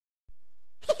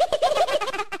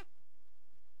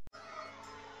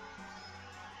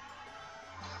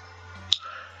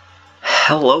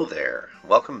Hello there,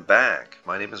 welcome back.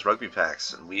 My name is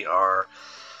Rugbypacks, and we are,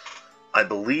 I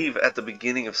believe, at the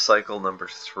beginning of cycle number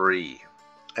 3.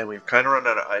 And we've kind of run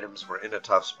out of items. We're in a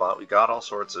tough spot. We got all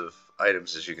sorts of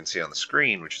items, as you can see on the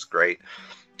screen, which is great.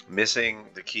 Missing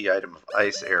the key item of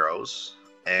ice arrows,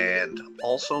 and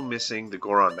also missing the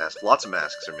Goron Mask. Lots of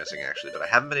masks are missing, actually, but I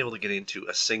haven't been able to get into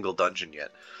a single dungeon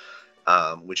yet,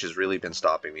 which has really been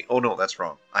stopping me. Oh no, that's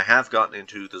wrong. I have gotten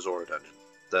into the Zora dungeon,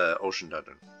 the ocean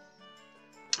dungeon.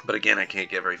 But again, I can't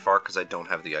get very far because I don't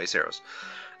have the ice arrows.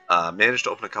 Managed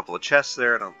to open a couple of chests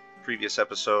there in a previous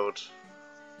episode,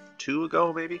 2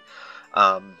 ago maybe.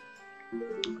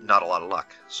 Not a lot of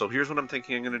luck. So here's what I'm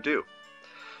thinking I'm going to do.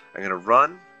 I'm going to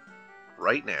run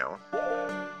right now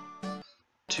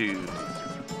to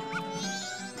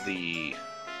the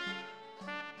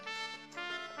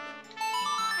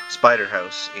spider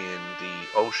house in the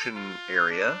ocean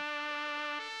area.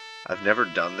 I've never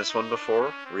done this one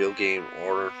before, real game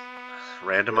or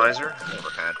randomizer. I've never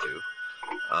had to.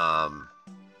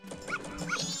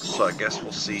 So I guess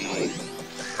we'll see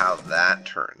how that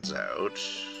turns out.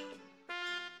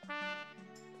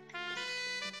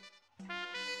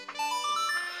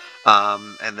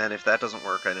 And then if that doesn't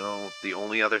work, I know the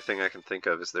only other thing I can think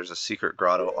of is there's a secret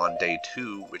grotto on day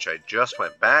 2, which I just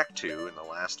went back to in the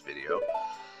last video.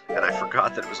 And I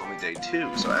forgot that it was only day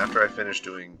 2, so after I finished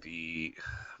doing the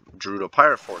Gerudo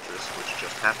Pirate Fortress, which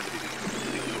just happened to be the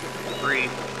beginning of 3,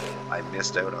 I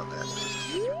missed out on that.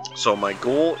 So my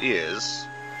goal is,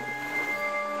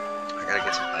 I gotta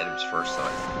get some items first though,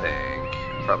 I think.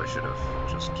 Probably should have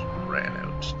just ran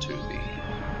out to the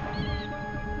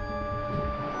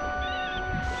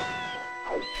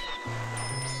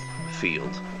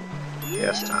field.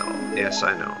 Yes, tunnel. Yes,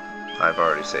 I know. I've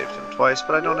already saved him twice,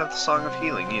 but I don't have the Song of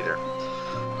Healing either.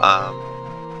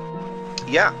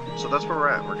 Yeah, so that's where we're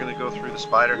at. We're going to go through the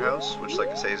spider house, which, like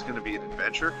I say, is going to be an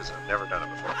adventure, because I've never done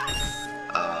it before.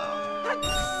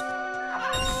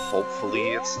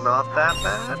 Hopefully it's not that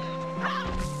bad.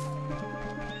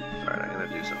 Alright, I'm going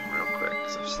to do something real quick,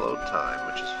 because I've slowed time,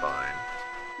 which is fine.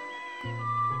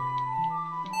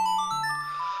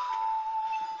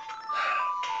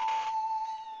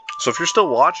 So if you're still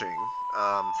watching,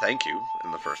 thank you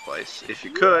in the first place. If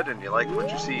you could, and you like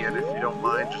what you see, and if you don't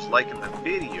mind just liking the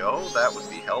video, that would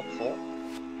be helpful.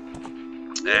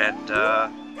 And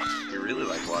if you really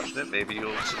like watching it, maybe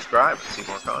you'll subscribe and see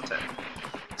more content.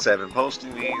 So I've been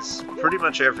posting these pretty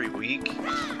much every week.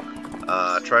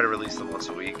 Try to release them once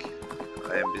a week.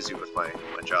 I am busy with my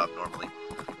job normally.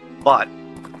 But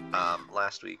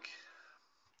last week,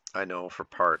 I know for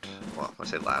part, well, I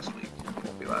say last week, it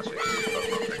won't be last week, it was a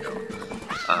month ago.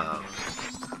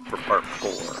 For part 4,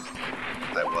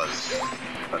 I was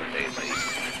about a day late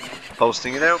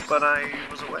posting it out, but I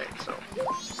was away, so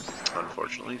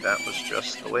unfortunately that was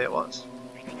just the way it was.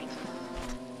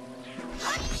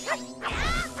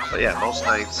 But yeah, most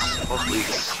nights, most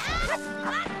weeks,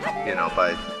 you know,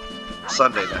 by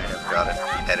Sunday night I've got it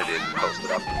edited and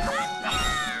posted up.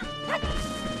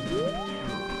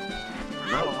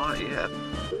 Not a lot yet.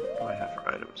 What do I have for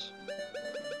items?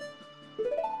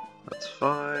 That's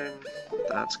fine.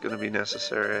 That's going to be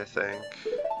necessary, I think.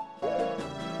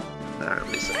 At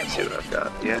least I can see what I've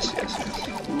got. Yes, yes,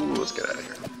 yes. Ooh, let's get out of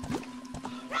here.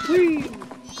 Whee!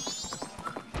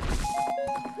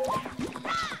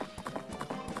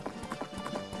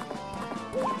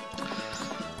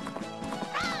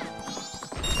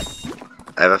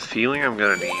 I have a feeling I'm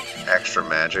going to need extra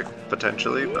magic,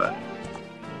 potentially, but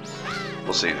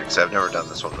we'll see, because I've never done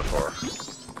this one before.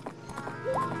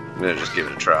 I'm going to just give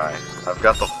it a try. I've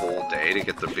got the whole day to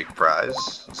get the big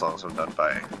prize, as long as I'm done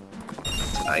by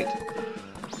tonight.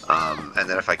 And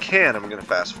then if I can, I'm going to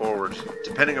fast forward,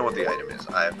 depending on what the item is.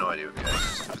 I have no idea what the item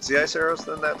is. If it's the ice arrows,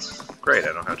 then that's great,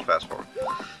 I don't have to fast forward.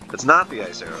 If it's not the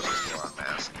ice arrows with Goron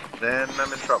Mask, then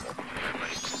I'm in trouble. I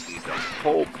might need to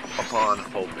hope upon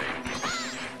hoping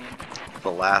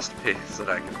the last piece that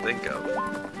I can think of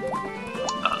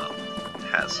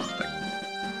has something,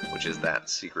 which is that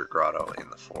secret grotto in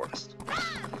the forest.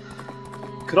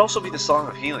 Could also be the Song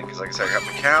of Healing, because like I said, I got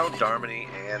the cow, Darmony,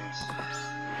 and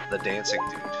the dancing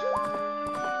dude.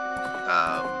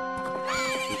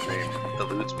 Whose name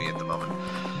eludes me at the moment.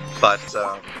 But,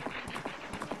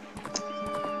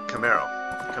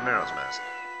 Camaro's mask.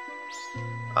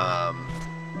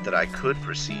 That I could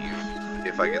receive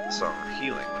if I get the Song of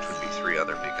Healing, which would be 3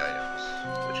 other big items,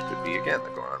 which could be, again, the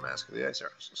Goron Mask of the Ice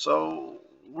Arrows. So,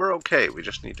 we're okay, we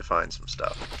just need to find some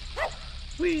stuff.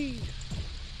 Whee!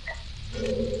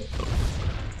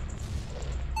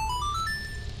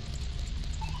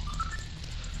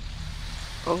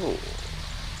 Oh.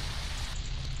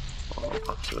 Well,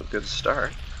 off to a good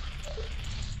start.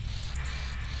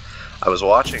 I was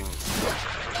watching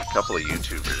a couple of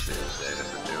YouTubers the other day that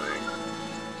were doing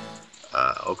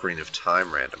Ocarina of Time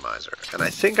Randomizer, and I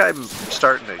think I'm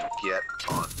starting to get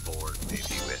on board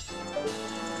maybe with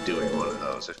doing one of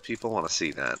those. If people want to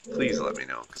see that, please let me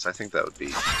know, because I think that would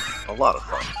be a lot of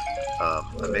fun.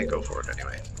 I may go for it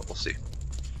anyway, but we'll see.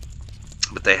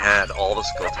 But they had all the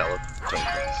Skulltula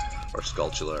tokens, or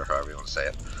Skulltula, or however you want to say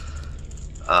it.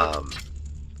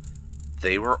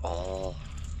 They were all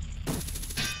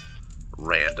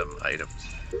random items.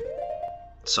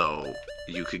 So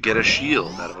you could get a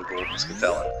shield out of a golden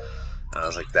Skulltula. And I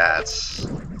was like, that's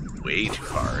way too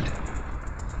hard.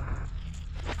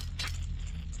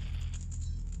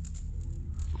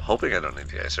 I'm hoping I don't need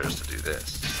the Icers to do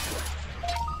this.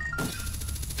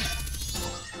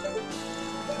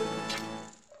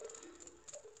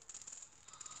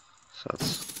 So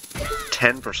it's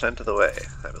 10% of the way,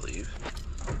 I believe.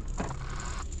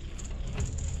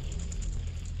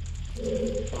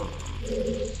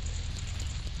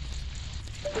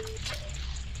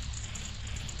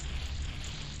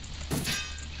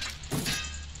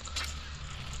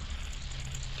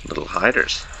 Little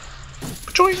hiders.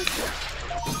 Joink!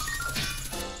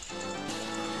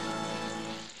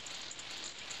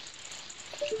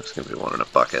 There's gonna be one in a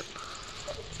bucket.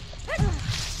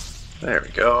 There we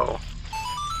go.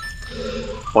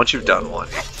 Once you've done one,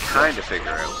 you kind of figure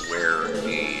out where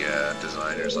the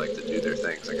designers like to do their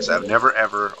things. Like I said, I've never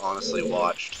ever honestly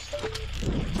watched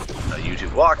a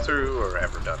YouTube walkthrough or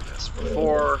ever done this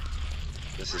before.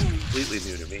 This is completely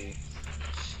new to me.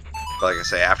 But like I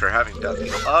say, after having done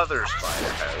the other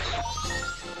spider house,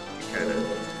 you kind of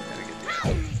get the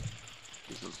idea.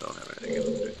 These ones don't have anything in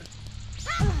them, do they?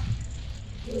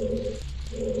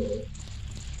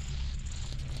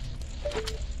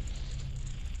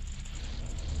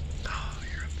 Oh,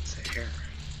 you're up in the air.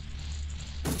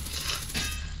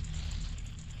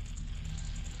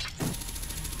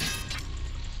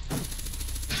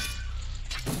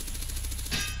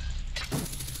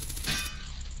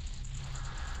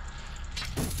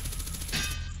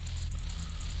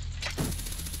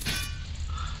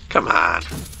 Come on.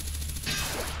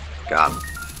 Got him.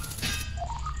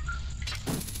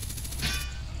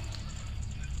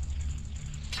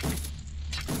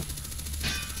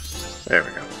 There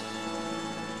we go.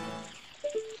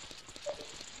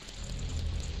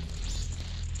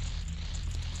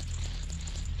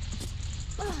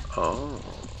 Oh.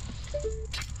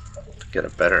 To get a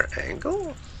better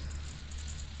angle?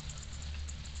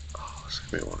 Oh, there's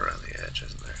gonna be one around the edge,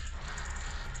 isn't there?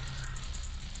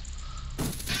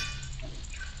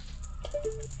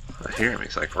 I hear him,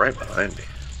 he's like right behind me.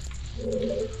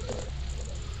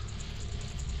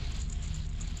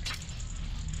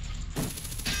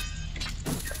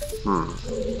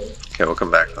 Okay, we'll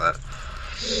come back to that.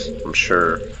 I'm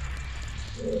sure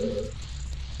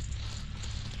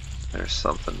there's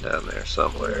something down there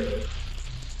somewhere.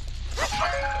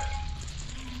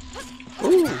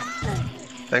 Ooh!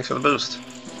 Thanks for the boost.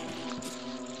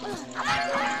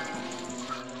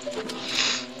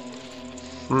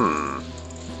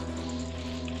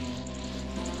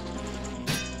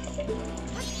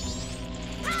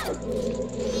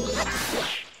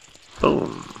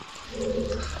 Boom.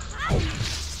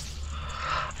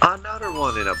 Another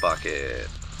one in a bucket.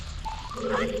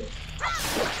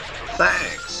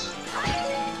 Thanks.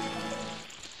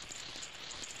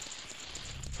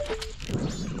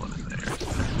 One in there.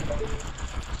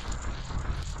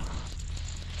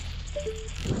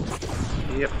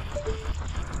 Yep.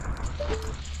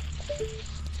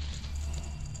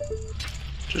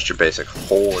 Just your basic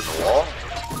hole in the wall.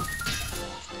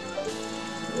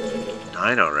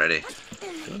 9 already.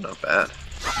 Doing not bad.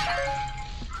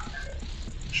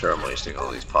 Sure, I'm wasting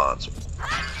all these pods.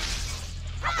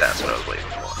 That's what I was waiting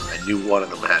for. I knew one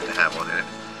of them had to have one in it.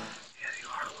 Yeah, you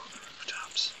are along the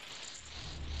rooftops.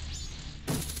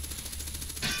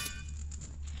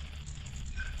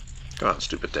 Come on,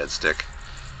 stupid dead stick.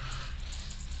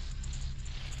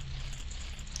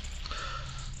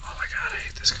 Oh my god, I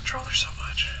hate this controller so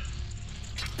much.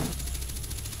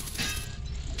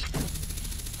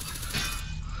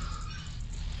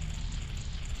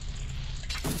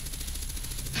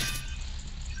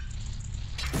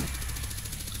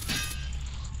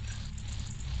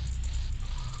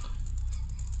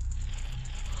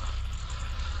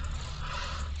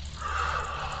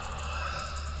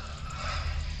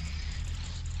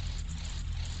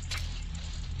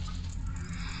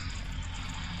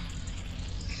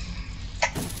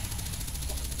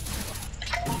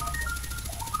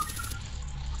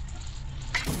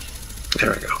 There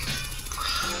we go.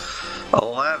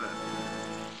 11.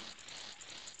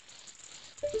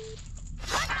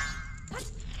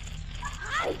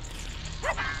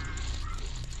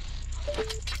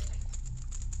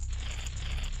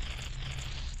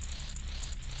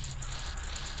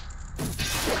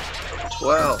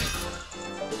 12.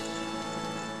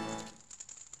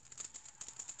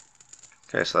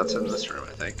 Okay, so that's in this room,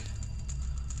 I think.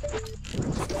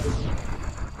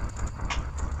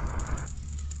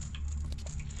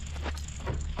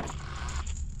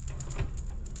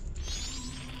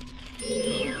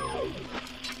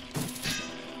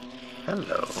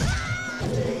 Hello.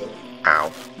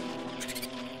 Ow.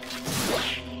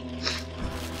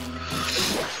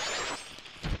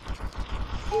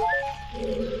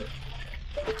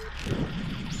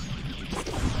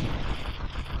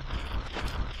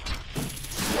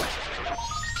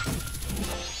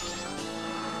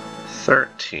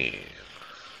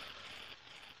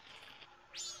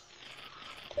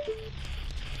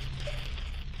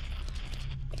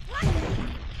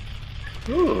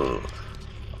 Ooh.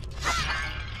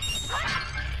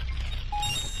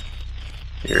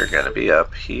 You're gonna be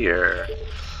up here.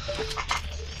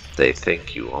 They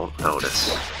think you won't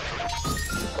notice.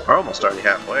 We're almost already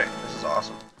halfway. This is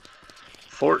awesome.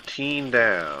 14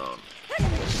 down.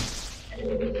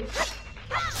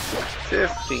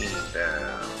 15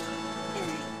 down.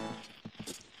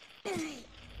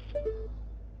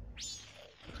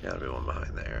 There's gotta be one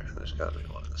behind there, and there's gotta be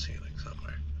one in the ceiling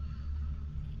somewhere.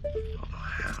 Don't know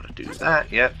how to do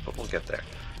that yet, but we'll get there.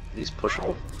 Are these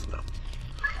pushable? No.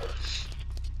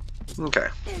 Okay.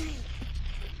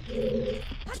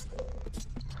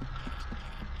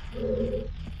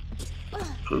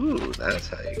 Ooh, that's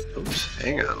how you... Oops,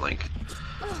 hang on, Link.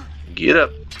 Get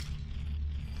up.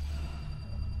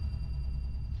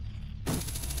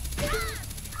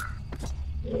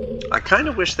 I kind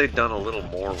of wish they'd done a little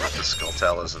more with the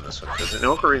Skulltellas in this one, because in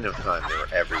Ocarina of Time they were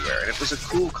everywhere, and it was a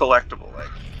cool collectible. Like,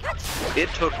 it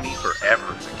took me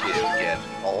forever as a kid to get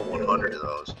all 100 of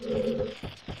those.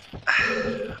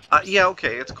 Yeah,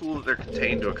 okay, it's cool that they're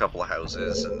contained to a couple of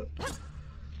houses, and,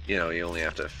 you know, you only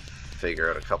have to figure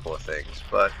out a couple of things,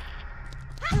 but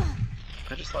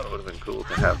I just thought it would have been cool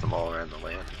to have them all around the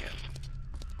land again.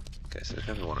 Okay, so there's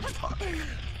gonna be one in the pot here.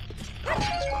 Oh,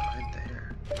 it's behind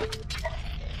there.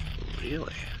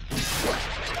 Really?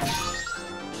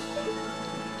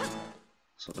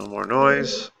 So no more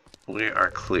noise. We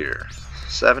are clear.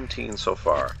 17 so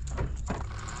far.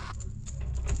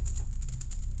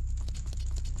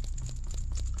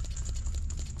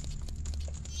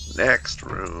 Next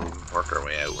room. Work our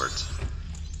way outwards.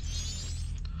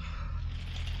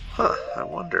 Huh, I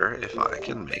wonder if I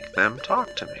can make them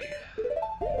talk to me.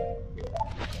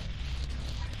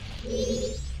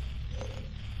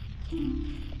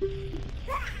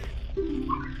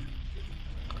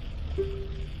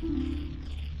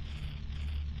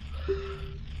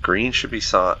 Green should be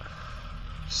sought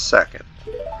second.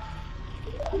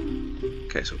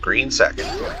 Okay, so green second.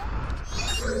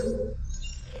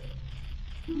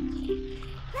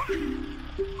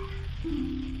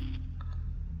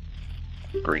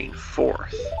 Green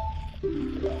fourth.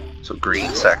 So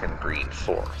green second, green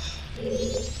fourth.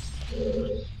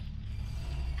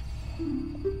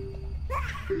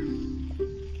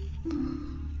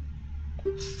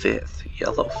 Fifth,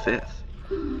 yellow fifth.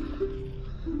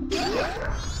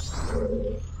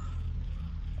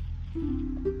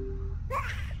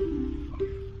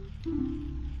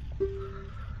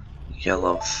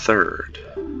 Yellow third.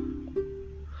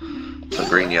 So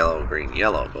green,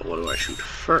 yellow, but what do I shoot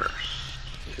first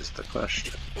is the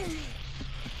question.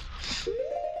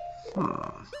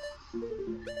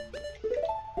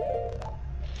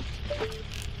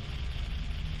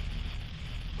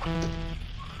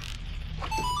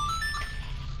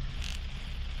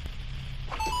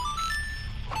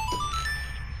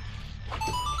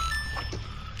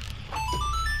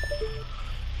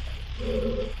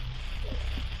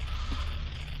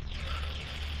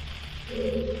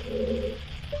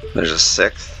 There's a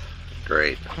sixth.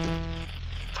 Great.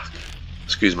 Fuck.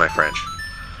 Excuse my French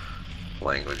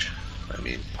language. I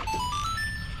mean,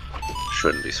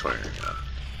 shouldn't be swearing at.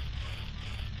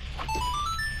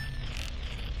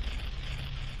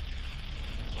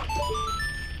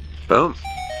 Boom.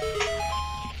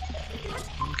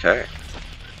 Okay.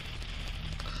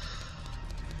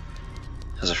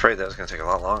 I was afraid that was going to take a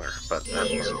lot longer, but that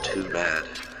wasn't too bad.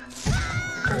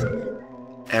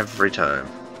 Every time.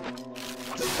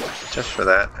 Just for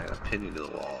that, I gotta pin you to the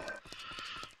wall.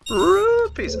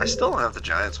 Rupees! I still don't have the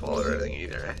Giant's Wallet or anything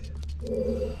either, eh?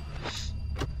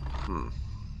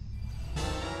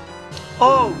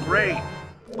 Oh, great!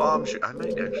 Bomb shoot. I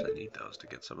might actually need those to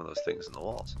get some of those things in the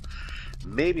walls.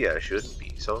 Maybe I shouldn't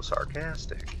be so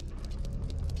sarcastic.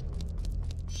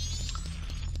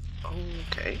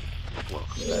 Okay.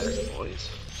 Welcome back, boys.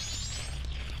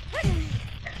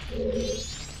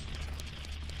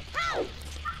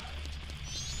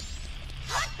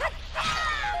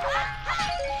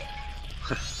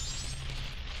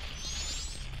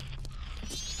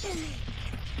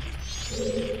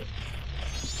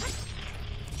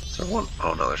 one?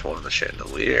 Oh no, there's one in the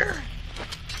chandelier.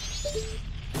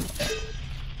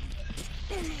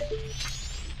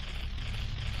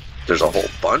 There's a whole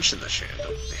bunch in the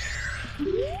chandelier.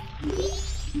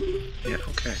 Yeah,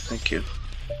 okay, thank you.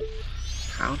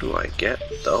 How do I get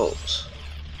those?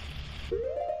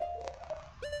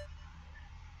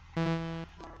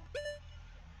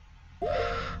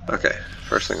 Okay,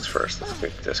 first things first, let's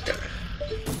pick this guy.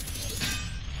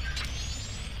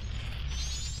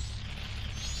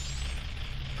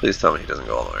 Please tell me he doesn't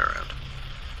go all the way around.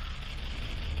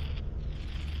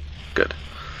 Good.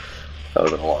 That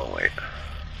would have been a long wait.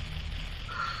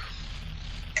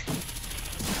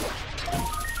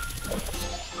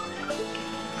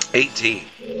 $18.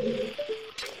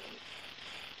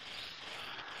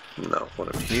 No,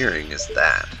 what I'm hearing is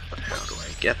that, but how do I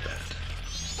get that?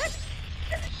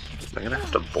 Am I gonna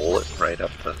have to bowl it right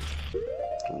up the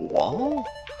wall?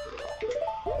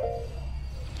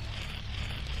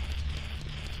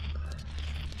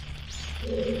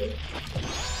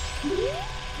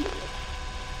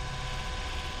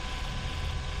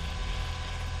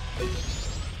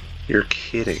 You're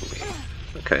kidding me.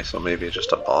 Okay, so maybe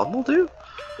just a bomb will do?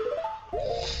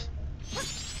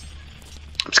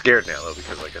 I'm scared now though,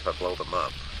 because like if I blow them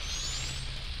up.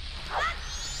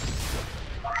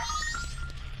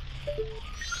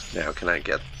 Now can I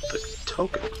get the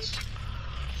tokens?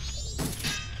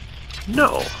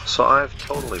 No, so I've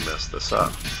totally messed this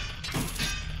up.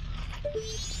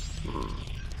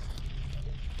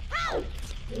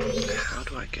 How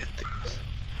do I get these?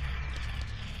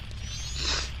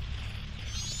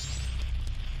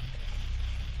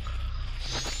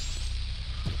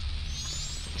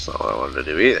 That's not what I wanted to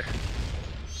do either.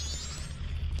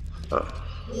 Oh.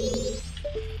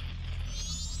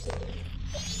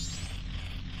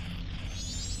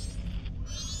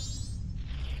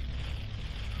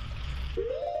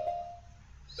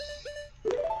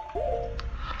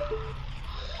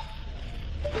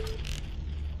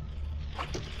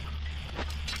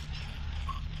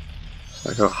 If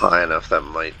I go high enough, that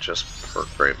might just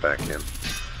perk right back in.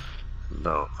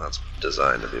 No, that's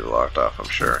designed to be blocked off, I'm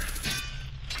sure.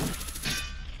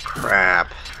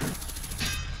 Crap.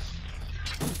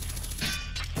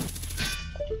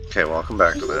 Okay, well I'll come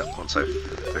back to that once I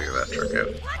figure that trick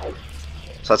out.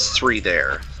 So that's 3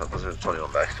 there. So those are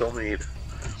 21 back. Still need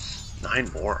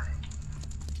 9 more.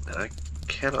 And I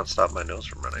cannot stop my nose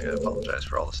from running. I apologize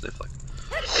for all the sniffling.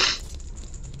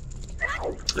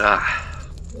 Ah.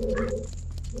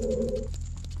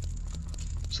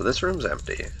 So this room's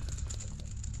empty.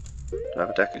 Do I have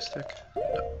a deku stick?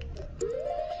 No.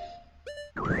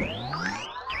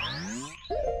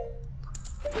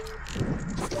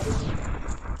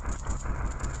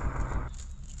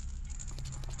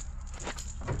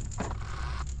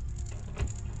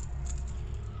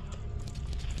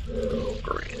 Oh,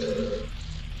 great.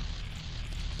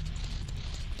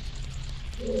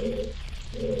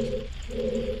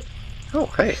 Oh,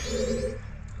 hey.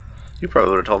 You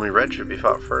probably would have told me red should be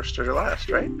fought first or last,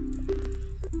 right?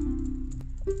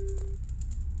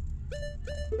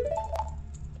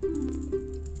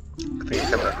 I think you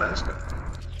have that mask on.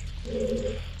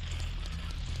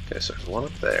 Okay, so there's one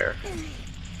up there.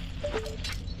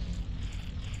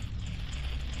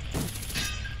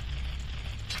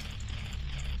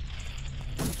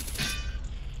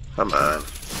 Come on.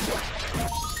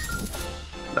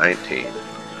 19.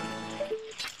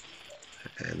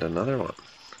 And another one.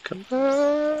 Come back.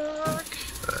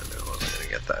 I knew I wasn't gonna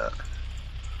get that.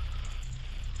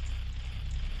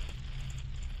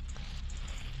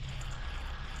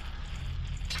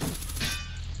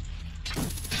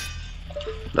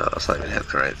 No, that's not even hitting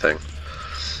the right thing.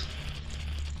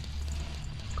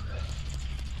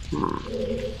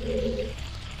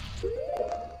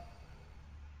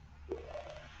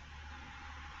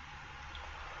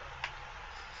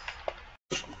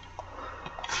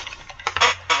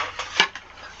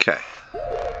 Okay.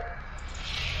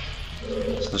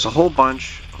 So there's a whole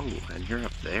bunch. Oh, and you're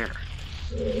up there.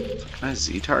 So can I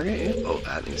Z-target you? Oh,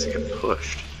 that needs to get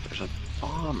pushed. There's a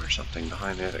bomb or something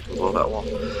behind it that can blow that wall.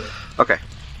 Okay.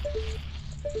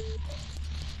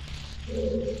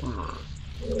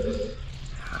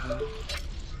 How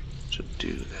to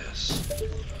do this?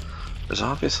 There's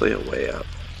obviously a way up.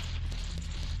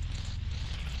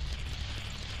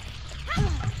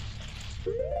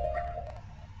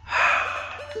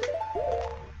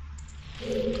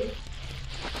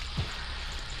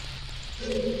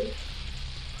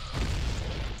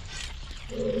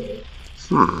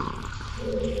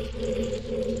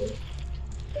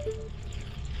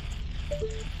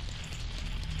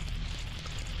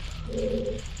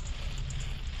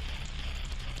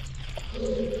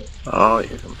 Oh,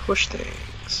 you can push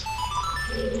things.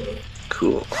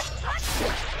 Cool.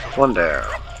 1 down.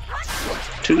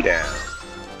 2 down.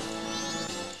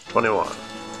 21.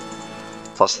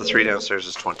 Plus the 3 downstairs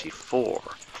is 24.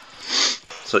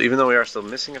 So even though we are still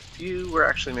missing a few, we're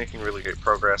actually making really great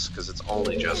progress because it's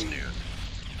only just noon.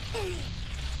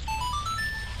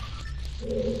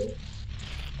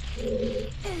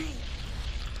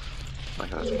 I'm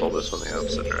gonna have to pull this one the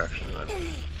opposite direction then.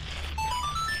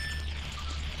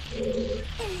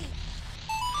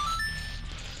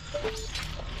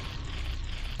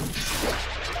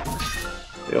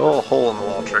 The old hole in the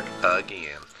wall trick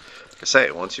again. Like I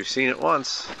say, once you've seen it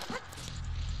once.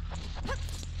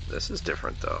 This is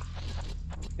different though.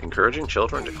 Encouraging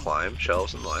children to climb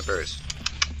shelves in libraries.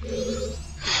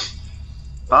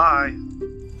 Bye!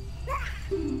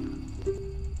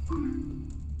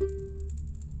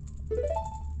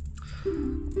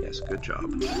 Yes, good job.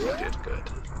 You did good.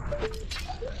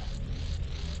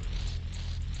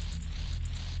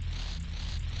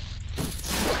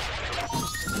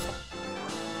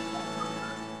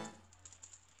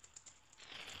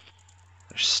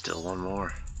 There's still one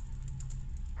more.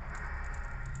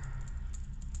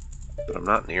 But I'm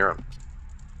not near him.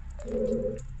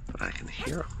 But I can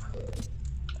hear him.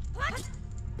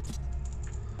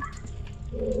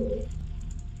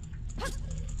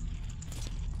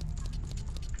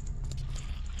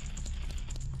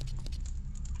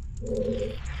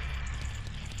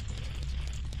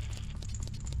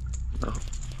 No.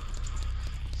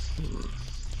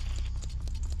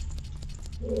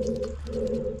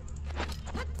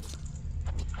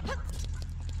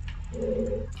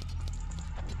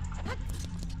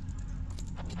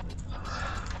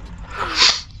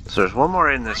 So there's one more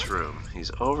in this room.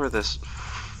 He's over this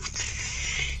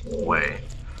way.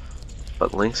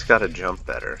 But Link's got to jump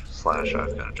better. Slash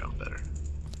I've got to jump better.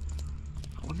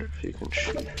 I wonder if you can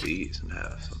shoot these and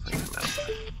have something come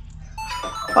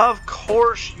out. Of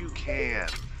course you can!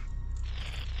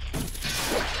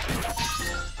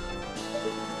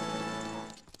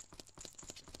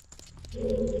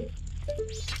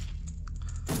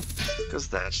 Because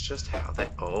that's just how they...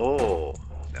 Oh!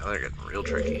 Now they're getting real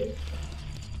tricky.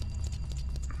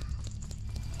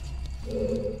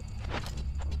 Good.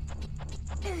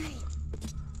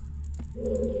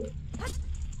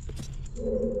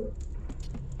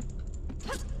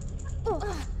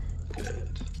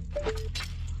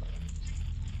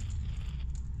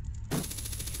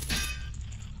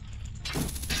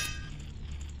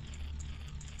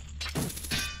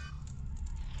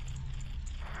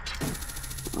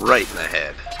 Right in the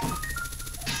head.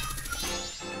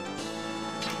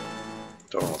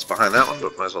 Don't know what's behind that one,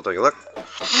 but might as well take a look.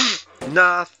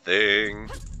 Nothing.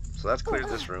 So that's cleared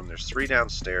this room. There's 3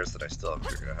 downstairs that I still haven't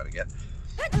figured out how to get.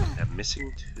 I'm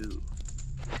missing 2.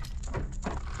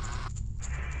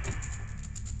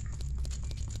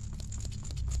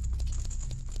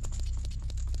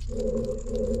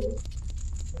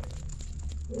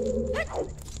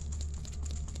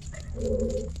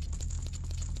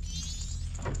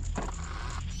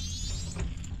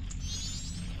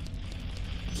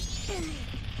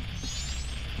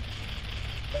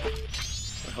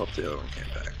 I hope the other one came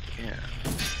back. Yeah.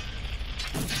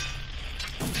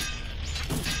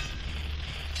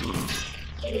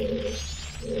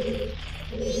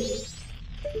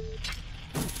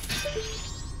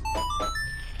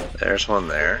 There's one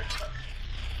there.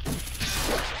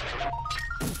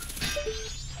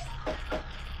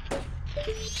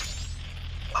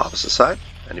 Opposite side.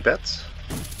 Any bets?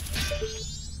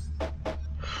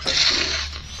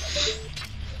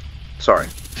 Sorry.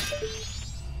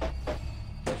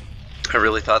 I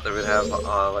really thought they would have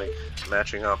like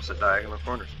matching opposite diagonal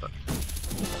corners, but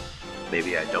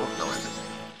maybe I don't know everything.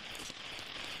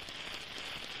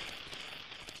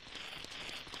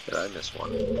 Did I miss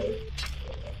one?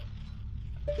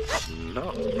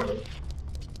 No.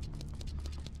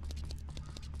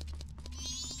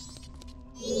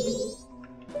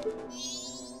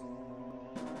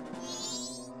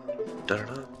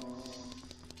 Da-da-da.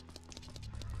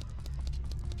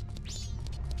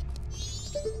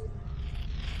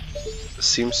 This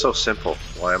seems so simple.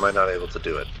 Why am I not able to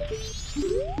do it?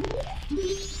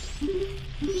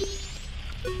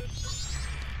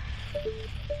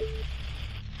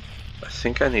 I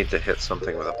think I need to hit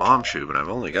something with a bomb shoe, but I've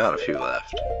only got a few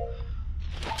left.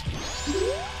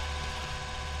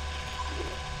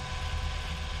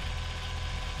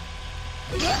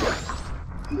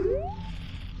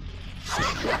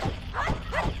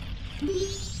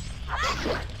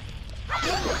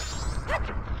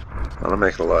 That'll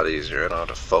make it a lot easier. I don't have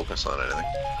to focus on anything.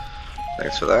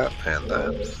 Thanks for that, and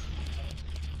that.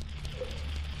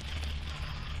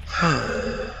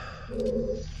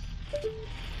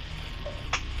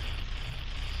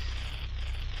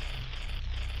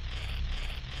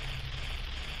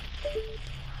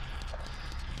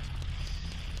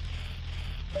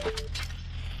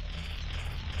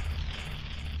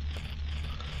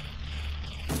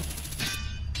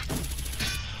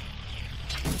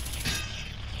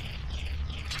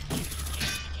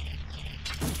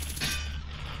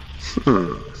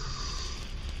 I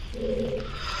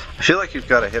feel like you've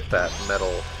got to hit that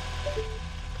metal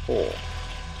pole.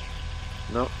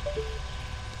 Nope.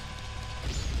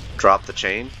 Drop the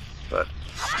chain, but...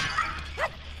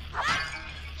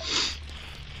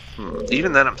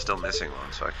 Even then I'm still missing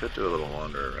one, so I could do a little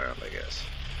wander around, I guess.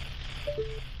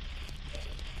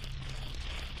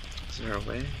 Is there a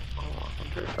way? Oh, I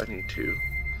wonder if I need to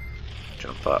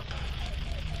jump up.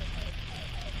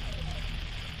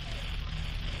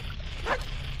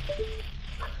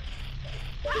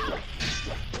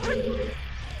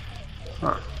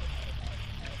 Huh.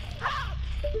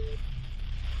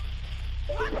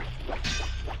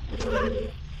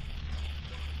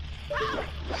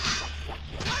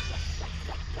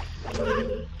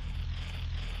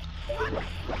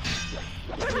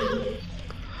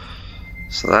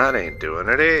 So that ain't doing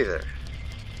it either.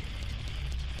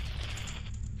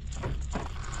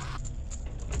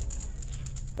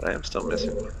 But I am still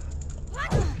missing one.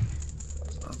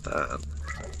 It's not that.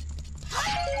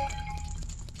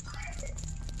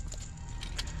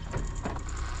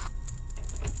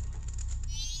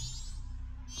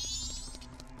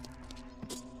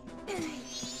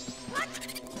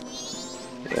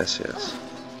 Yes, yes.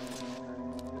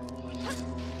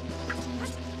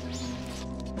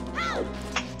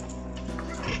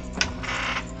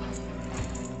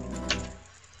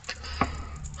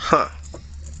 Huh.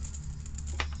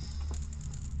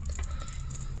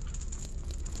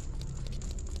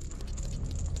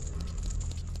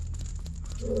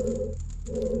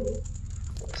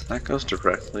 So that goes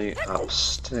directly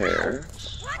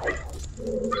upstairs.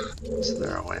 Is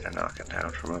there a way to knock it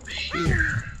down from up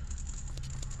here?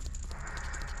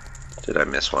 Did I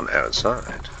miss one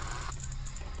outside?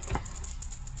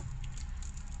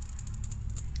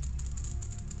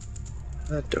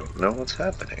 I don't know what's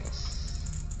happening.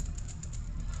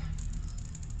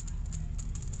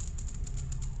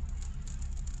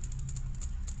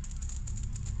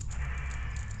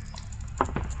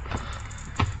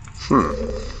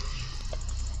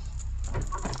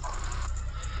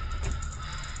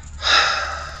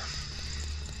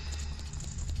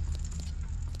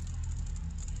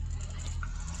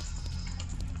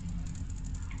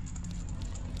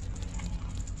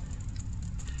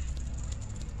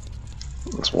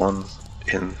 There's one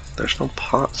in... There's no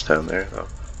pots down there, though.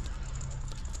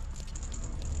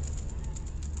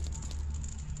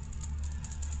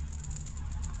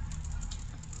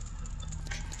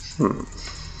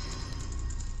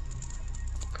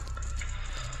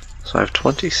 So I have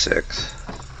 26.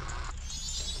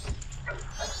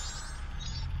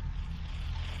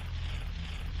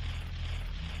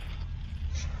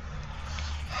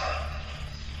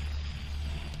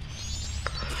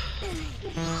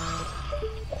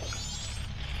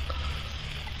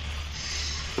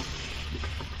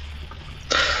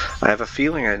 I have a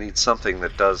feeling I need something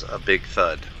that does a big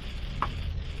thud.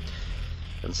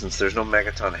 And since there's no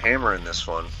Megaton Hammer in this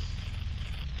one,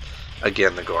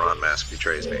 again the Goron Mask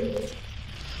betrays me.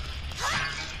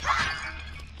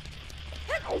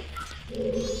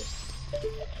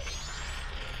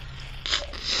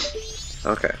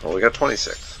 Okay, well we got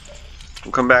 26.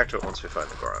 We'll come back to it once we find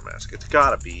the Goron Mask. It's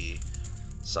gotta be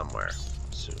somewhere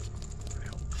soon.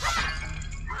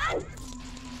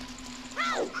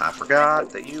 I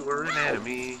forgot that you were an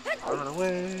enemy. Run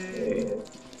away.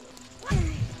 I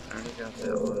already got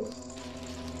that one.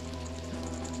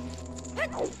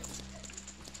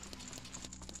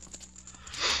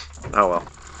 Oh well.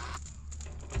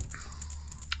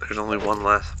 There's only one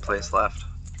last place left.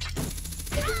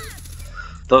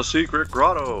 The Secret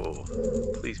Grotto!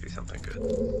 Please be something good.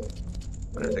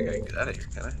 I don't think I can get out of here,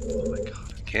 can I? Oh my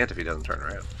god, I can't if he doesn't turn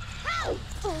around.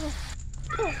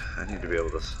 I need to be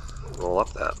able to roll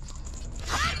up that.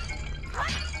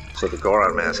 So the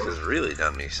Goron Mask has really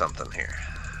done me something here.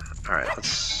 Alright,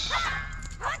 let's...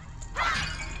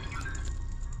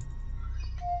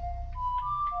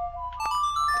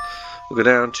 We'll go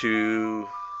down to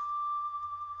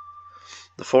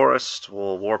the forest.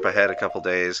 We'll warp ahead a couple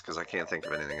days because I can't think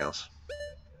of anything else.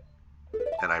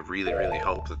 And I really, really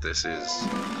hope that this is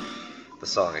the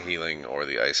Song of Healing or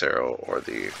the Ice Arrow or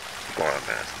the Goron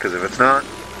Mask. Because if it's not...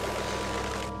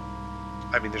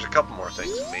 I mean, there's a couple more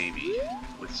things maybe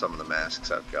with some of the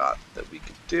masks I've got that we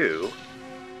could do.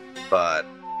 But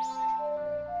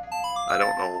I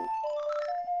don't know.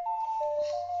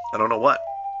 I don't know what.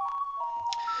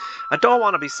 I don't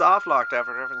want to be soft-locked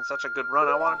after having such a good run.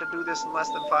 I wanted to do this in less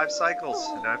than 5 cycles.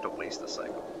 And I have to waste a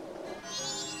cycle.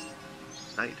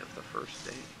 Night of the first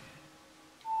day.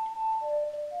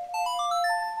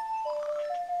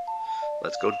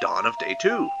 Let's go dawn of day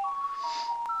 2.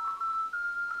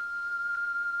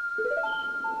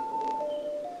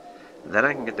 Then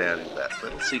I can get down into that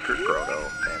little secret grotto,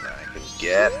 and I can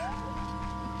get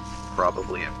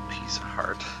probably a piece of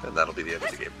heart, and that'll be the end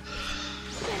of the game.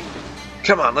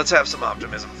 Come on, let's have some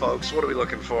optimism, folks. What are we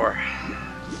looking for?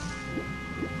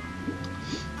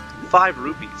 5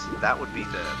 rupees. That would be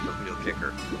the real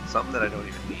kicker. Something that I don't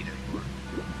even need anymore.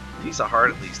 A piece of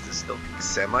heart, at least, is still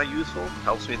semi-useful.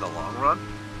 Helps me in the long run.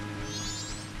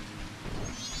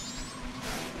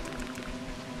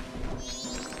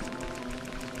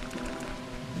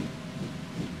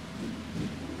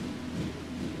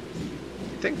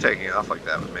 I think taking it off like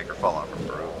that would make her fall off her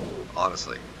broom,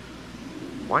 honestly.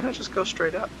 Why not just go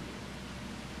straight up?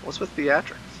 What's with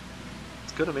theatrics?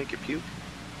 It's gonna make you puke.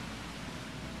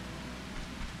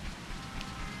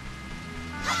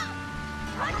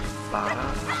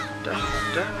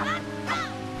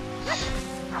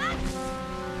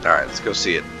 Alright, let's go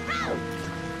see it.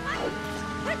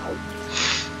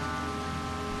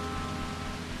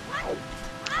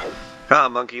 Come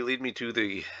on, monkey, lead me to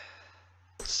the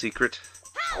secret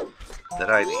that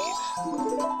I need.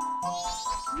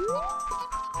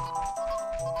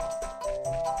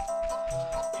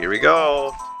 Here we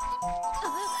go.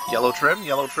 Yellow trim,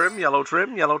 yellow trim, yellow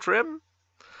trim, yellow trim.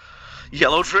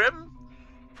 Yellow trim?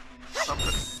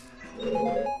 Something.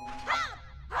 Oh,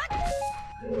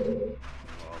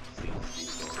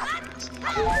 please, Goron Mask.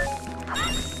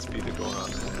 Let's be the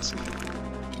Goron Mask.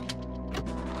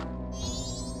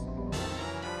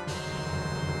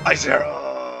 Ice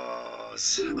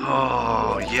arrows!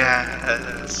 Oh,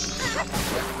 yes!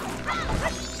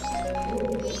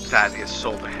 That is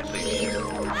so badly needed.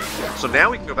 So now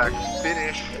we can go back and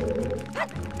finish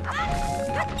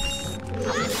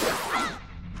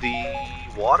the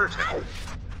water temple.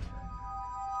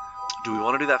 Do we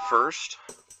want to do that first?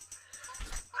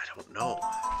 I don't know.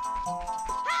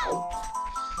 Oh,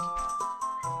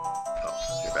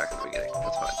 you're back at the beginning.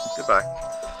 That's fine. Goodbye.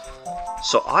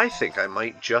 So I think I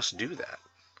might just do that.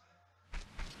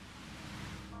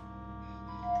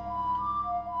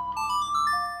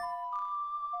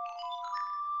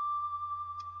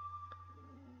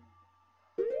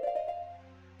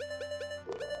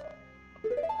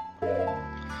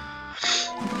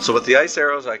 So with the ice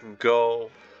arrows, I can go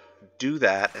do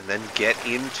that and then get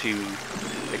into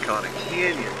Iconic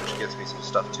Canyon, which gets me some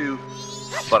stuff too.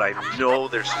 But I know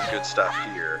there's some good stuff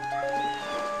here,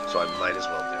 so I might as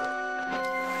well do it.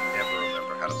 Never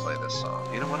remember how to play this song.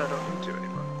 You know what? I don't need to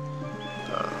anymore.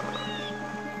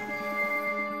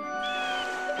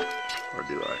 Or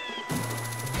do I?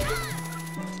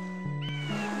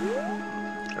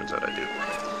 Turns out I do.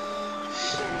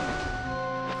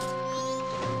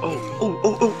 Oh!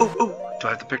 Do I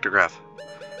have the pictograph?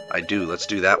 I do. Let's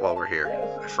do that while we're here.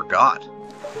 I forgot. No,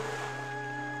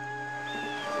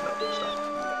 stop.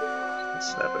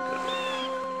 Let's have a good one.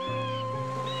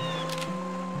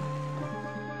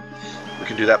 We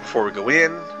can do that before we go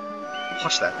in.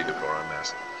 Watch that be the Goron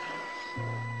Mask.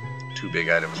 2 big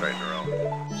items right in a row.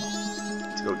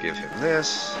 Let's go give him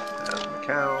this. As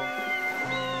Macau.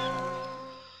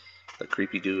 The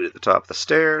creepy dude at the top of the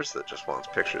stairs that just wants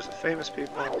pictures of famous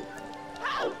people.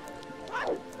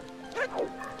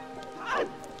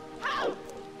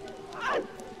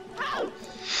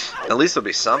 At least there'll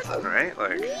be something, right?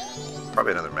 Like,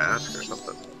 probably another mask or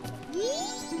something.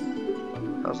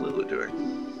 How's Lulu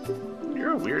doing?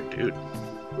 You're a weird dude.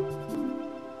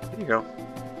 There you go.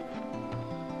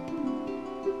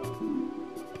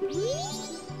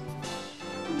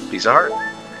 Piece of heart.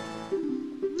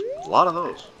 A lot of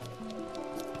those.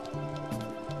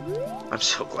 I'm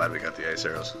so glad we got the ice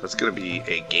arrows. That's gonna be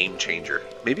a game changer.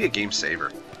 Maybe a game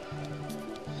saver.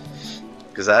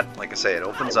 Because that, like I say, it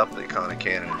opens up the Iconic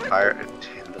Canyon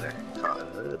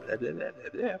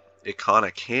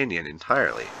Iconic Canyon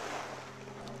entirely.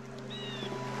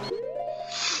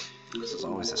 This is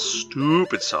always a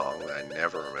stupid song that I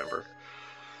never remember.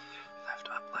 Left,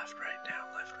 up, left, right, down,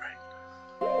 left, right.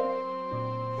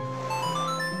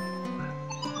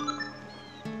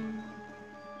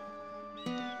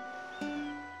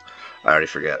 I already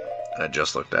forget. I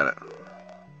just looked at it.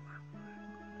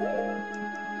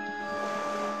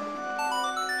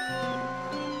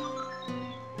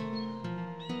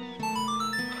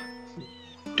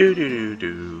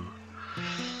 Do.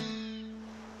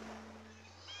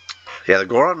 Yeah, the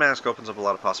Goron Mask opens up a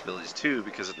lot of possibilities too,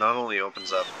 because it not only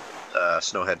opens up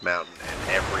Snowhead Mountain and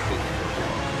everything that goes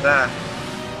along with that,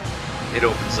 it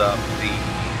opens up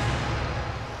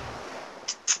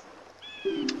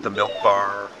the Milk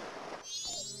Bar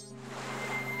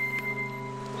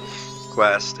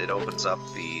quest. It opens up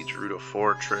the Gerudo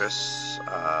Fortress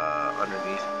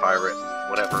underneath Pirate,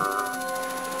 whatever.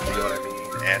 You know what I mean?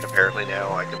 And apparently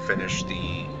now I can finish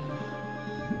the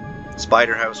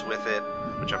spider house with it,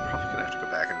 which I'm probably gonna have to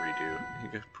go back and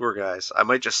redo. Poor guys. I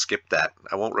might just skip that.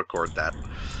 I won't record that.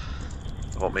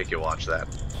 I won't make you watch that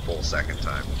full second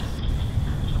time.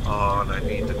 Oh, and I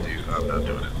need to do. I'm not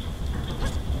doing it.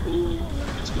 Ooh,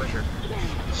 squisher.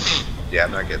 Yeah,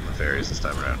 I'm not getting the fairies this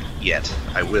time around. Yet.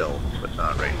 I will, but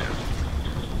not right now.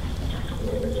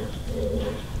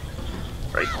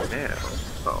 Right now.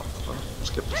 Oh, well,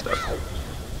 skip the stuff.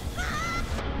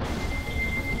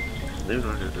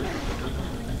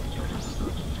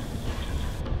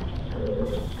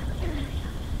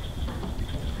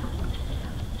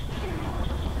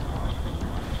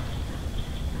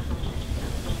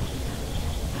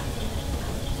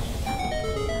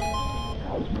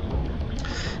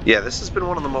 Yeah, this has been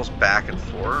one of the most back and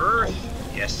forth,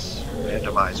 yes,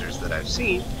 randomizers that I've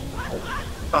seen.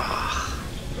 Ah,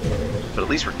 but at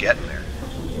least we're getting there.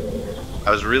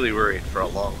 I was really worried for a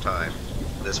long time.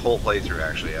 This whole playthrough,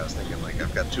 actually, I was thinking, like,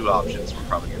 I've got two options. We're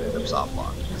probably going to end up soft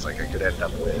locked. It's like I could end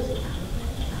up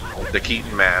with the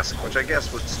Keaton Mask, which I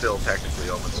guess would still technically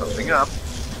open something up,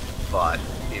 but,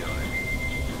 you know what I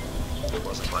mean. There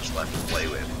wasn't much left to play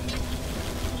with.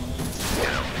 You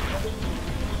know.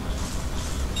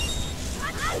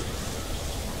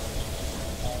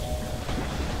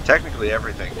 Technically,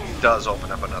 everything does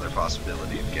open up another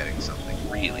possibility of getting something,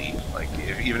 really. Like,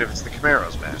 even if it's the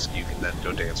Camaro's mask, you can then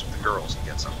go dance with the girls and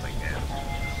get something.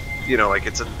 And, you know, like,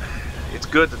 it's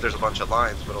good that there's a bunch of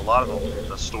lines, but a lot of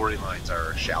the storylines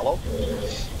are shallow.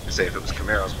 Say, if it was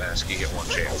Camaro's mask, you get one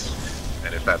chance.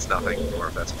 And if that's nothing, or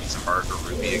if that's a piece of heart or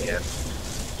ruby again,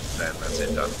 then that's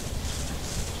it, done.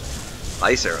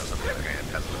 Ice arrows, on the other hand,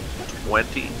 has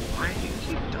 20. Why do you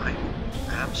keep dying?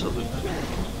 Absolutely.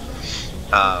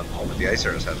 But the ice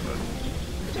arrows has about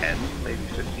 10, maybe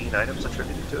 15 items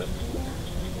attributed to it.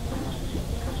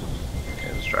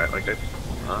 Okay, let's try it like a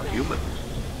human.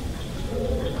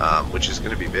 Which is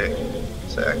going to be big.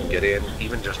 So I can get in,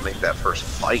 even just make that first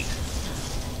fight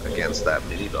against that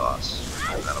mini-boss.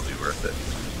 That'll be worth it.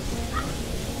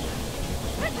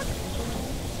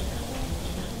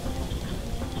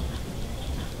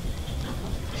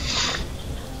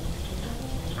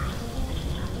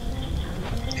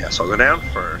 Yeah, so I'll go down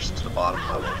first to the bottom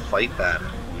level, fight that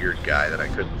weird guy that I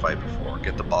couldn't fight before,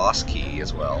 get the boss key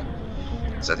as well,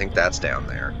 because I think that's down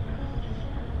there.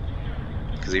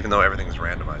 Because even though everything's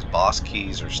randomized, boss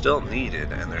keys are still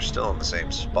needed, and they're still in the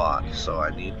same spot, so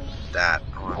I need that,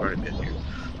 oh, I've already been here,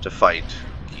 to fight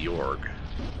Georg.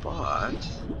 But,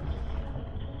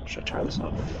 should I try this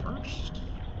out first?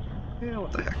 Yeah,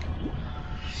 what the heck.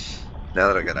 Now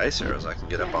that I got ice arrows, I can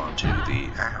get up onto the,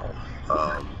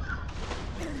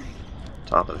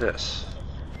 top of this.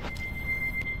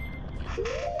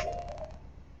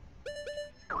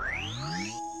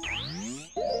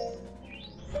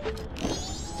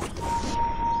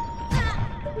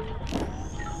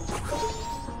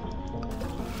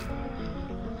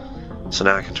 So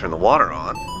now I can turn the water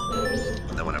on,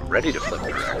 and then when I'm ready to flip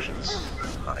directions,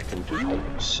 I can do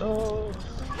so.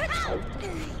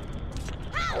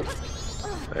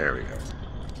 There we go.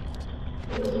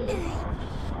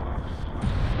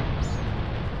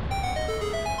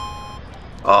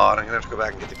 Oh, and I'm gonna have to go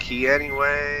back and get the key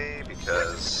anyway,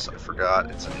 because I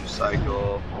forgot it's a new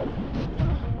cycle.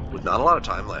 With not a lot of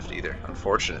time left either.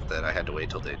 Unfortunate that I had to wait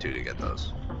till day 2 to get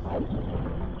those.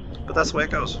 But that's the way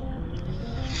it goes.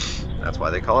 That's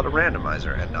why they call it a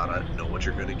randomizer and not a know what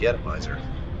you're gonna get miser.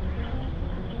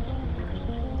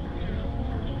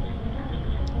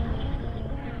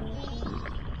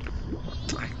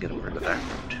 I can get over into that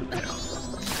room too now.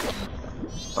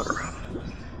 Bugger up.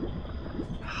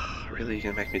 Really, you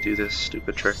gonna make me do this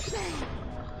stupid trick?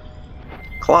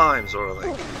 Climb,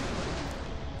 Zorlink.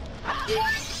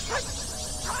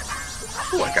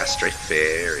 Ooh, I got straight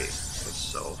fairy. That's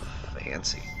so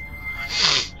fancy.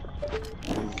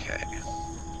 Okay.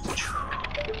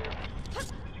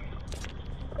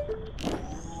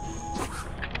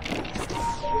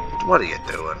 What are you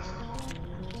doing?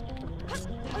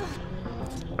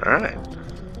 Alright.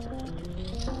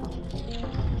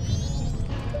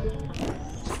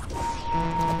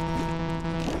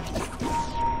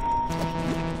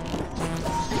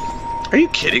 Are you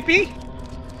kidding me?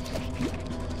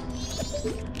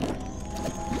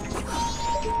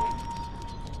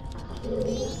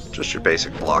 Just your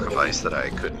basic block of ice that I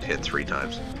couldn't hit 3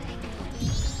 times.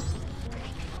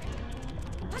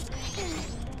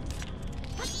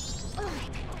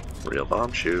 Real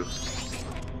bomb shoe.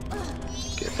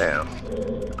 Get down.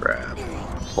 Grab.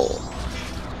 Pull.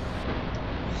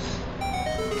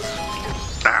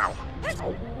 Ow!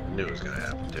 Knew it was gonna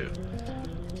happen too.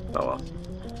 Oh well.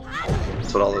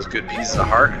 That's what all those good pieces of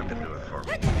heart have been doing for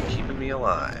me. Keeping me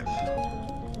alive.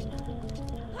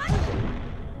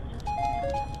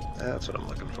 That's what I'm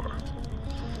looking for.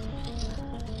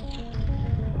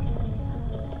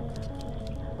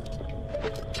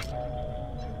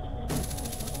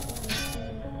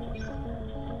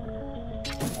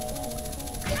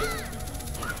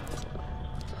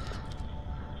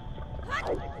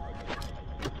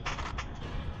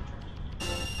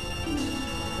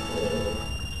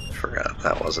 Forgot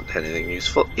that wasn't anything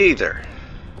useful either.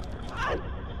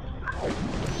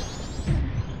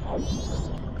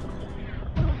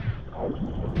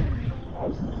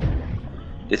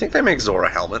 Do you think they make Zora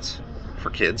helmets for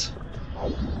kids?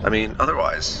 I mean,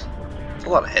 otherwise, it's a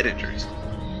lot of head injuries.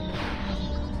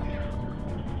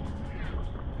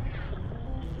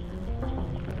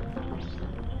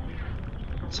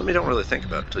 Something you don't really think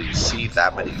about until you see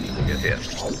that many people get hit.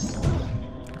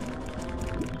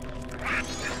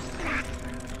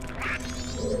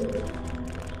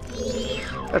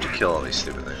 I have to kill all these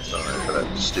stupid things, don't I, for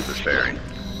that stupid fairy.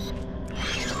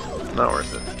 Not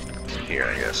worth it. Here,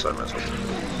 I guess, so I might as well.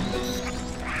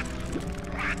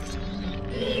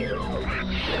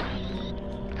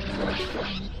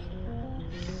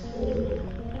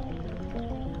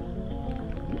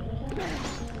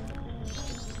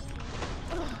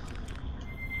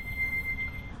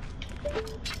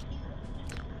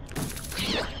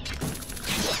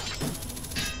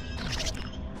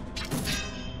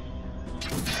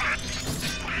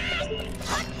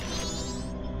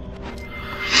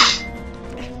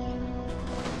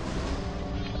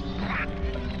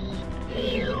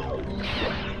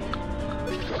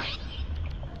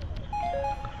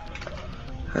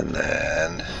 And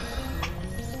then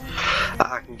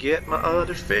I can get my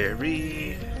other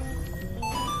fairy.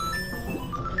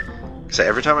 So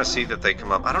every time I see that they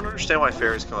come up, I don't understand why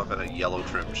fairies come up in a yellow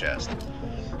trim chest.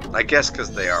 I guess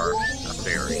because they are a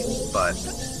fairy, but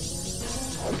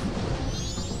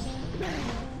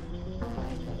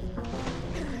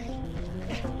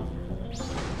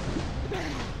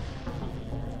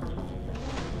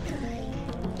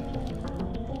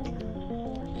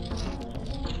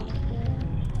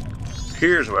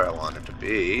here's where I want it to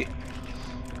be.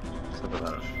 Something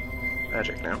out of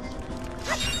magic now.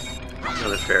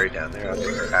 Another fairy down there. I'll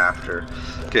do her after.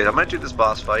 Okay, I might do this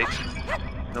boss fight.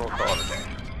 Then we'll call it a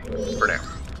day. For now.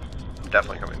 I'm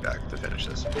definitely coming back to finish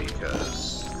this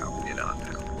because how can you not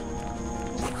now?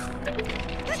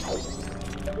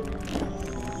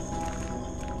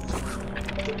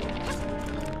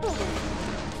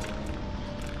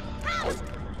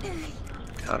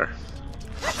 Got her.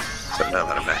 Except now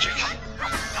I'm out of magic.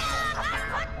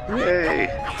 Yay!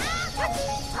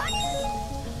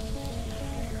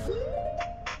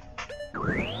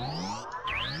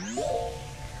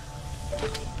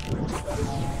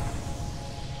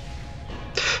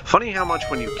 Funny how much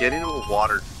when you get into a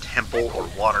water temple or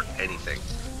water anything,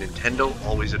 Nintendo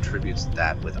always attributes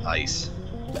that with ice.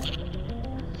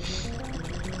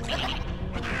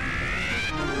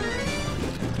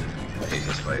 I hate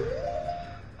this fight.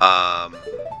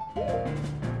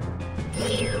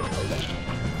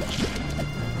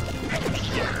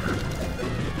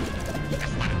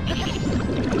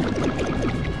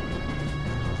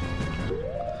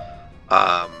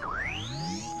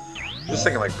 Just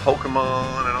thinking like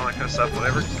Pokemon and all that kind of stuff.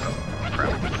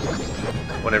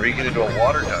 Whenever you get into a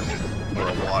water dungeon or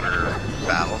a water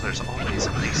battle, there's always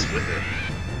ice with it,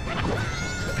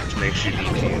 which makes you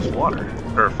need to use water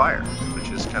or fire, which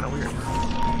is kind of weird.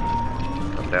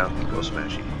 Come down, go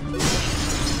smashy.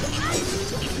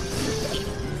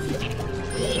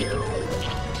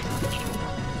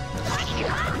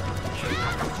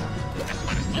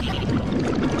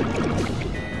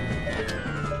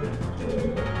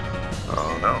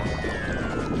 Oh no.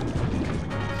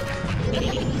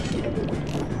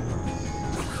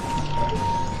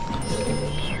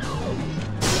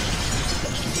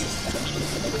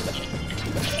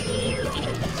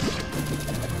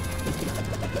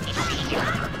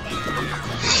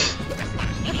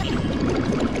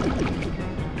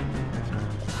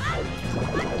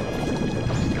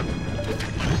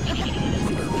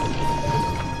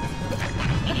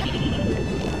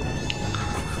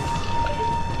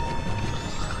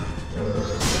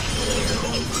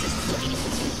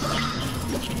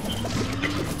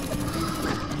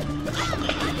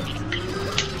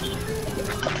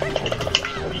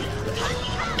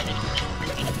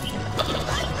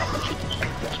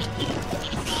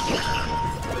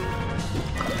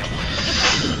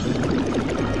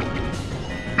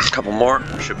 Couple more,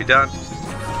 should be done.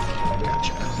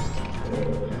 Gotcha.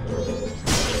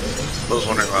 I was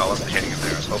wondering why I wasn't hitting him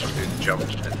there. I was hoping to jump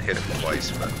and hit him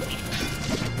twice, but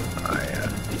I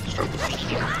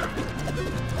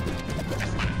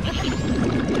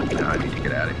Now I need to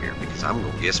get out of here because I'm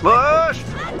gonna get smushed!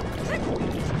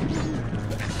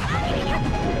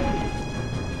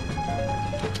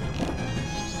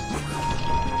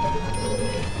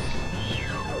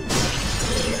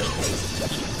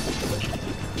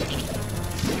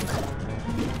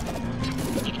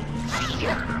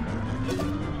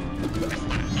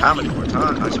 How many more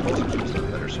times? I suppose I'm supposed to have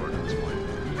a better sword at this point.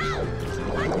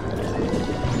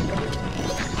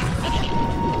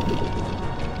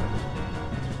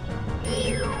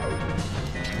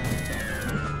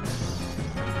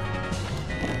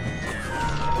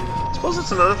 I suppose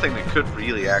that's another thing that could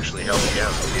really actually help me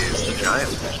out is the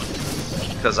giant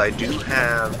one. Because I do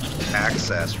have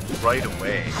access right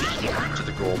away to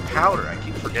the gold powder. I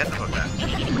keep forgetting about that.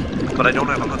 But I don't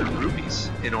have 100 rupees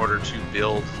in order to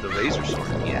build the razor sword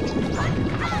yet.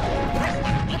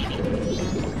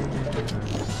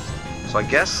 So I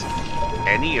guess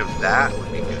any of that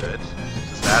would be good,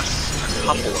 because that's a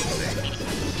couple of things.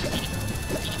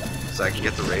 So I can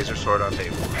get the razor sword on day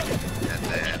 1, and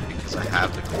then because I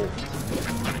have the gold,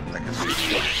 I can do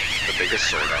the biggest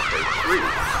sword on day 3.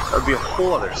 That would be a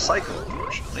whole other cycle,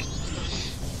 unfortunately.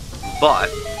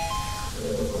 But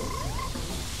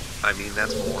I mean,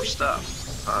 that's more stuff.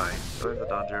 Hi. Do I have the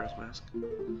Majoras mask?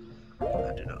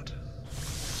 I do not.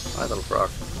 Hi, little frog.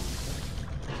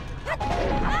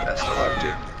 That's still out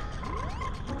too.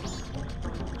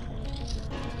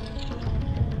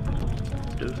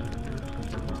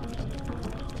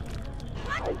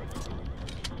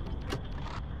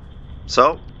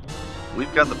 So,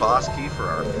 we've got the boss key for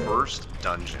our first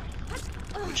dungeon,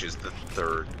 which is the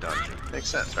 3rd dungeon. Makes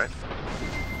sense, right?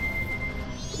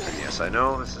 And yes, I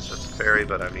know this is just a fairy,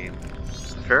 but I mean,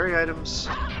 fairy items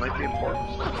might be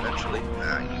important eventually.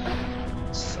 Ah,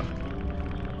 you suck.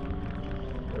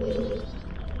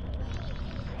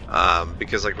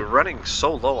 Because like we're running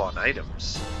so low on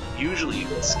items, usually you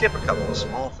can skip a couple of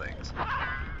small things,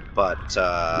 but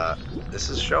this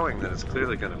is showing that it's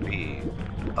clearly going to be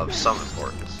of some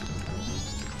importance.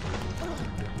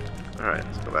 Alright,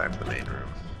 let's go back to the main room.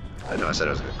 I know I said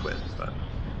I was going to quit, but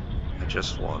I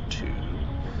just want to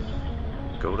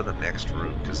go to the next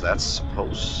room, because that's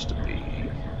supposed to be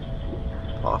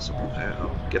possible now.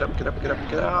 Get up, get up, get up,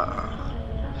 get up!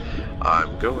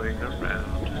 I'm going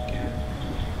around again.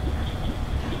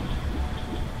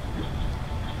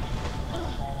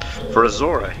 For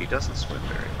Azora, he doesn't swim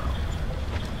very well.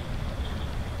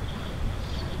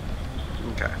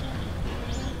 Okay.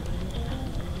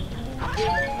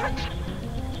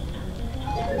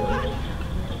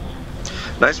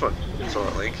 Nice one,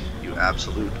 Zora Link, you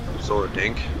absolute Zora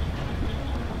Dink.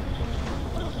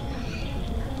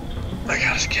 I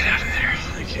gotta get out of there,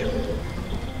 thank you.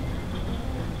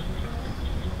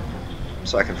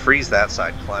 So I can freeze that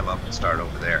side, climb up, and start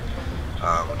over there,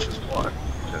 which is what I'm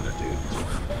gonna do.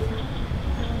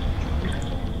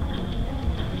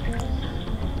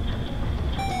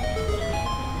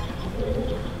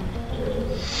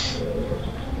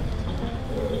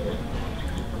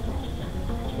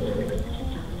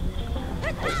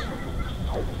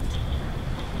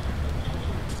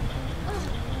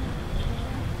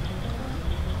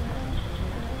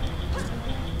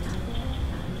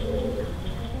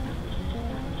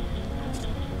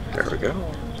 There we go.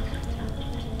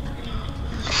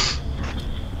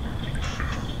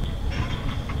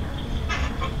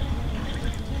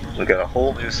 We got a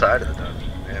whole new side of the dungeon.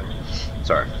 Man,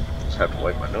 sorry, just have to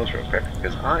wipe my nose real quick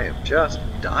because I am just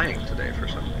dying today for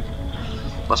some reason.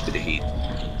 Must be the heat.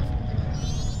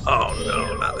 Oh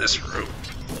no, not this room.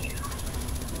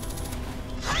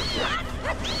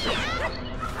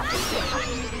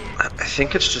 I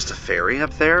think it's just a fairy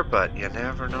up there, but you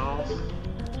never know.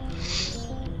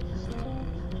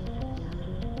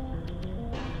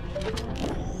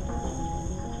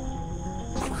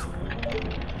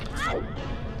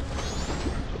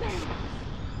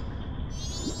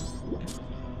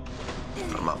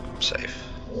 I'm up, I'm safe.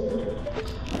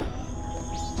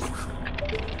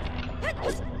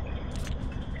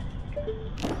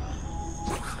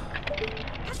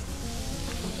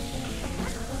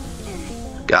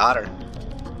 Got her.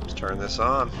 Let's turn this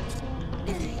on.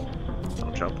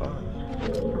 Don't jump on.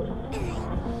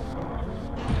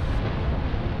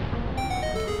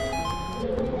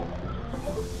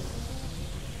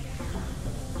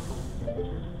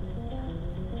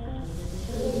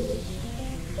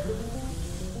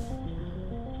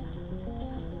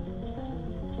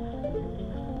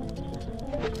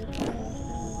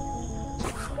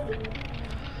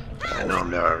 I know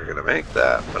I'm never going to make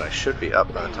that, but I should be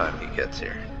up by the time he gets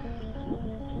here.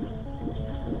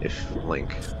 If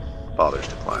Link bothers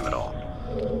to climb at all.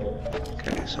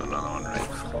 Okay, so another one right in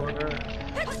the corner.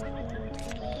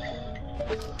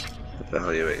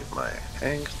 Evaluate my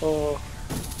angle.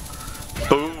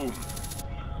 Boom!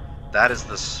 That is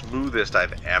the smoothest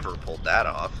I've ever pulled that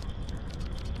off.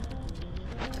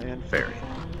 And fairy.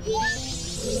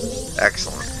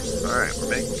 Excellent. Alright, we're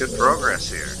making good progress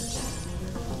here.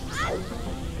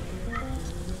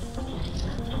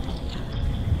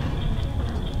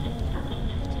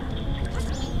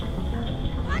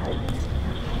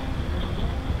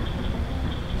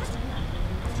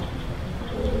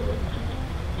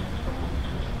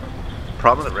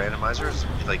 Problem with the randomizer is,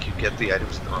 like, you get the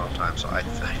items at the wrong time, so I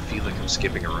feel like I'm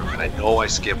skipping a room, and I know I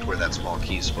skipped where that small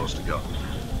key is supposed to go.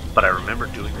 But I remember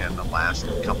doing that in the last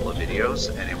couple of videos,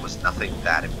 and it was nothing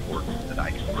that important that I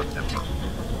can remember.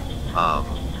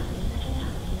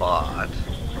 But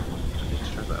let's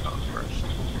turn that on first.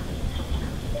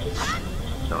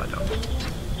 No, I don't.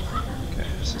 Okay,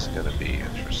 this is going to be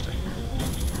interesting.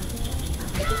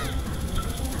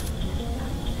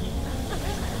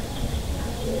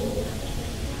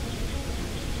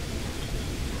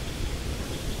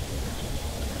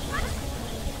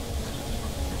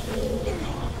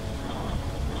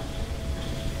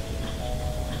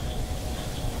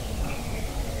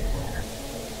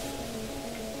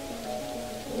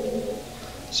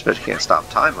 Especially can't stop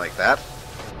time like that.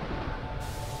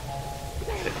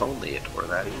 If only it were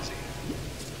that easy.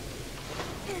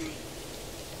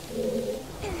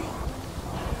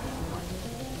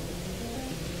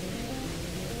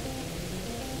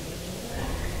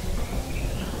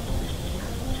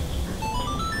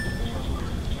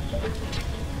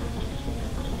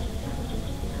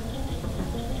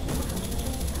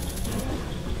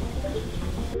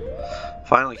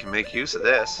 Finally can make use of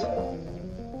this.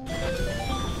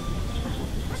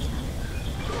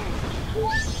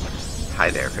 Hi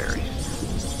there, fairy.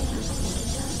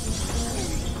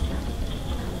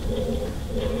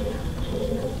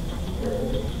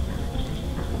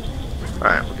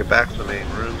 Alright, we'll get back to the main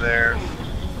room there.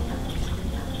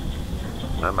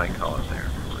 I might call it there.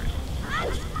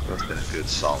 That's been a good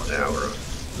solid hour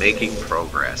of making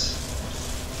progress.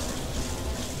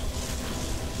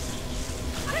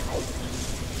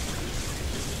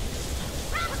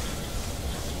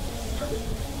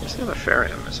 What's the other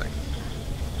fairy I'm missing?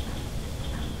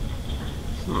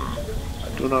 I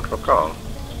do not recall.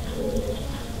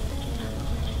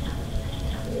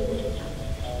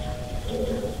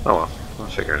 Oh well, I'll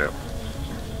figure it out.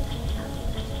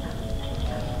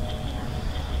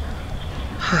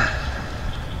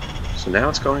 So now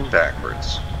it's going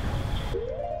backwards.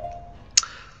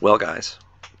 Well, guys,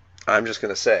 I'm just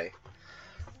going to say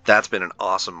that's been an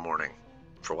awesome morning.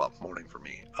 Morning for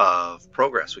me, of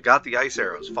progress. We got the ice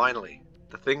arrows, finally.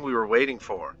 The thing we were waiting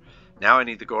for. Now I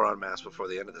need the Goron Mask before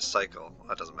the end of this cycle.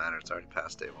 That doesn't matter, it's already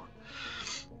past day 1.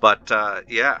 But,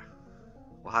 yeah.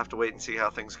 We'll have to wait and see how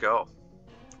things go.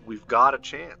 We've got a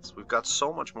chance. We've got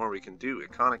so much more we can do.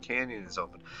 Iconic Canyon is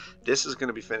open. This is going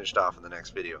to be finished off in the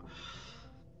next video.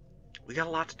 We got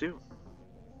a lot to do.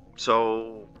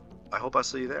 So, I hope I'll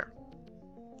see you there.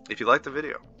 If you like the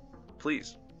video,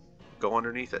 please go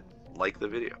underneath it. Like the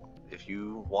video. If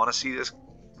you want to see this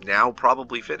now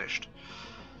probably finished,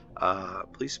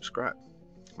 please subscribe.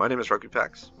 My name is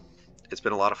Rugbypacks. It's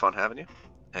been a lot of fun having you,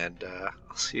 and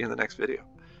I'll see you in the next video.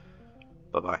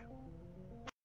 Bye-bye.